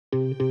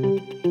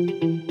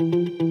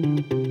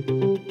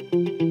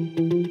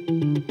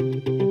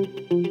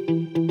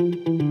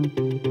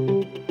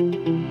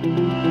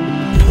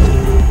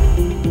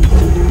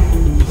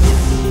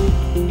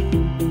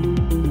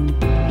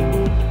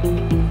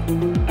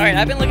All right,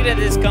 I've been looking at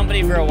this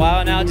company for a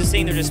while now, just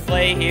seeing their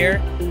display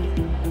here.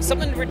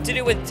 Something to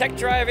do with tech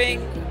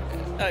driving,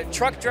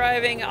 truck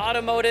driving,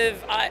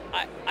 automotive. I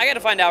got to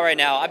find out right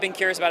now. I've been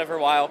curious about it for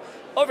a while.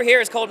 Over here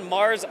is called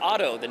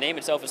Marsauto. The name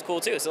itself is cool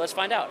too, so let's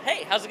find out.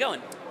 Hey, how's it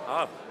going?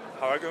 How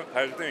are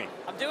you doing?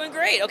 I'm doing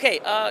great. Okay,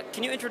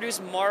 can you introduce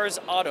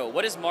Marsauto?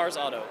 What is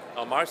Marsauto?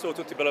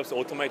 Marsauto develops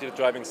automated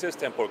driving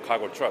system for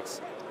cargo trucks.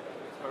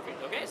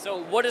 Perfect. Okay,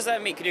 so what does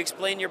that mean? Could you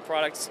explain your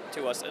products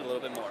to us a little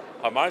bit more?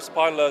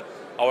 Maspilot,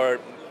 our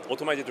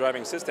automated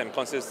driving system,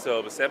 consists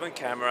of 7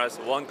 cameras,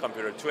 1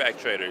 computer, 2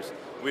 actuators.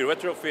 We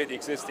retrofit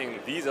existing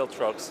diesel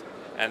trucks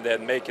and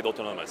then make it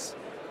autonomous.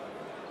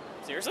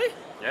 Seriously?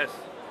 Yes.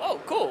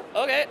 Oh, cool.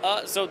 Okay,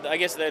 so I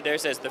guess there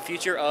says the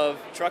future of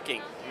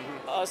trucking.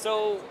 Mm-hmm.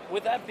 So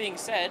with that being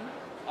said,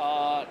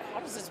 how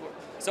does this work?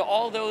 So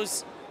all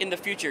those in the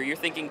future, you're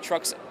thinking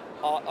trucks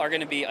are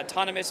going to be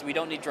autonomous. We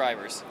don't need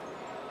drivers.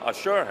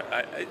 Sure.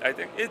 I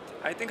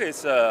think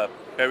it's a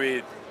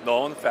very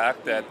known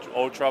fact that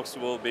all trucks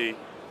will be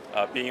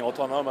being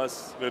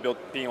autonomous.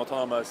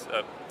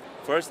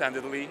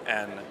 First-handedly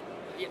and.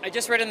 I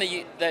just read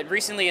that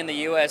recently in the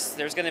U.S.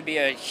 there's going to be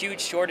a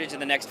huge shortage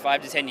in the next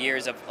 5 to 10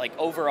 years of like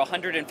over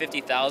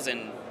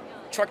 150,000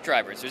 truck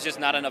drivers. There's just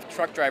not enough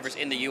truck drivers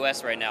in the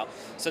U.S. right now.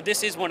 So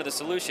this is one of the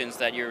solutions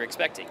that you're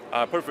expecting.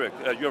 Perfect.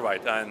 You're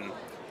right, and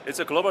it's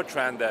a global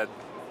trend that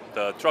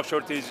the truck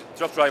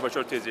driver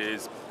shortage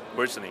is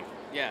worsening.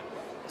 Yeah.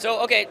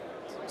 So okay,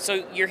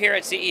 so you're here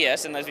at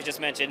CES, and as we just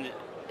mentioned,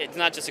 it's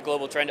not just a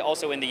global trend.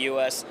 Also in the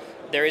U.S.,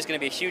 there is going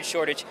to be a huge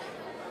shortage.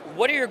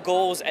 What are your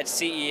goals at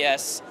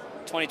CES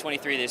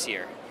 2023 this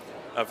year?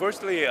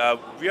 Firstly,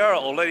 we are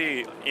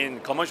already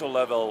in commercial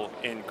level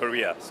in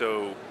Korea.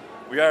 So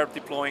we are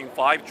deploying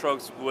 5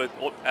 trucks with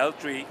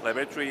L3,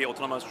 level 3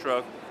 autonomous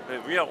truck.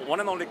 We are one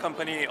and only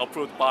company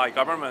approved by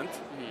government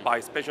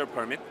by special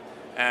permit.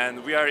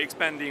 And we are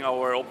expanding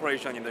our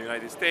operation in the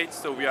United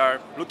States. So we are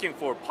looking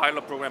for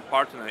pilot program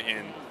partner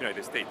in the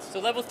United States. So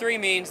level 3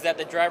 means that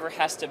the driver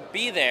has to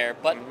be there,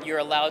 but you're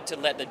allowed to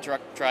let the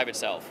truck drive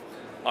itself.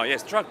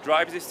 Yes, truck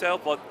drives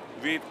itself, but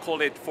we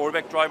call it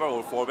fallback driver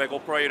or fallback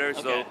operator.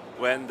 Okay. So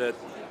when the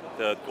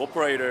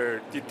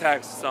operator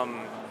detects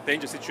some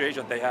danger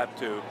situation, they have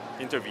to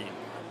intervene.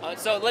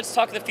 So let's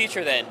talk the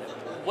future then.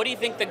 What do you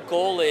think the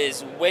goal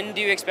is? When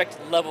do you expect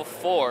level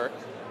 4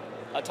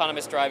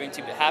 autonomous driving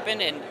to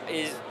happen? And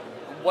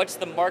what's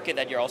the market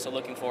that you're also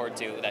looking forward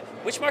to?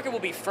 Which market will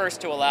be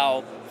first to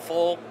allow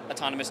full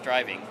autonomous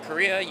driving?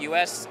 Korea,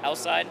 US,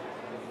 outside?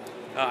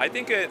 I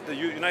think the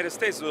United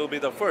States will be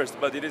the first,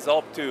 but it is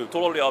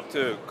totally up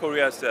to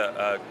Korea's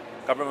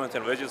government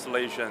and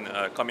legislation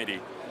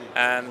committee.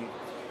 And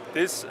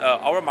this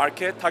our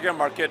target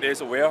market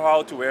is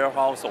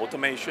warehouse-to-warehouse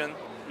automation.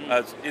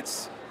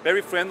 It's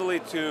very friendly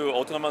to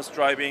autonomous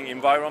driving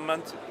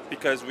environment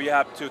because we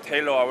have to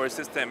tailor our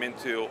system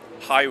into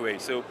highway.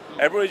 So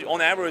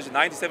on average,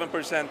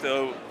 97%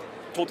 of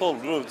total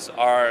routes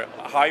are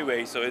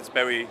highway. So it's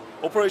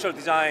operational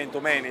design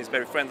domain is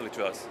very friendly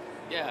to us.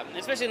 Yeah,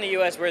 especially in the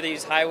U.S. where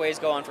these highways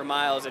go on for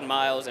miles and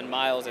miles and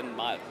miles and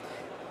miles.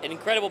 An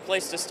incredible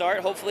place to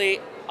start. Hopefully,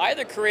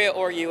 either Korea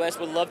or U.S.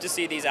 would love to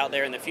see these out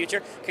there in the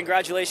future.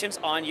 Congratulations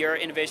on your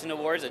Innovation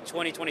Awards, a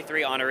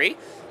 2023 honoree.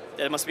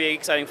 That must be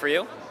exciting for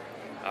you.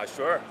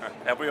 Sure.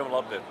 Everyone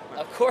loved it.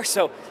 Of course.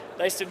 So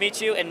nice to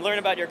meet you and learn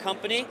about your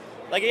company.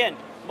 Like again,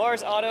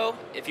 Marsauto,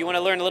 if you want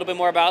to learn a little bit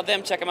more about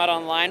them, check them out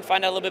online.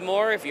 Find out a little bit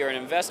more if you're an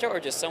investor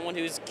or just someone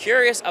who's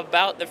curious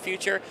about the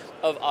future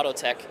of auto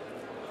tech.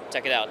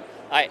 Check it out.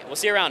 All right, we'll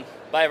see you around.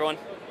 Bye, everyone.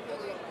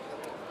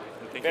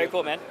 Thank Very you.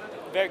 cool, man.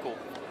 Very cool.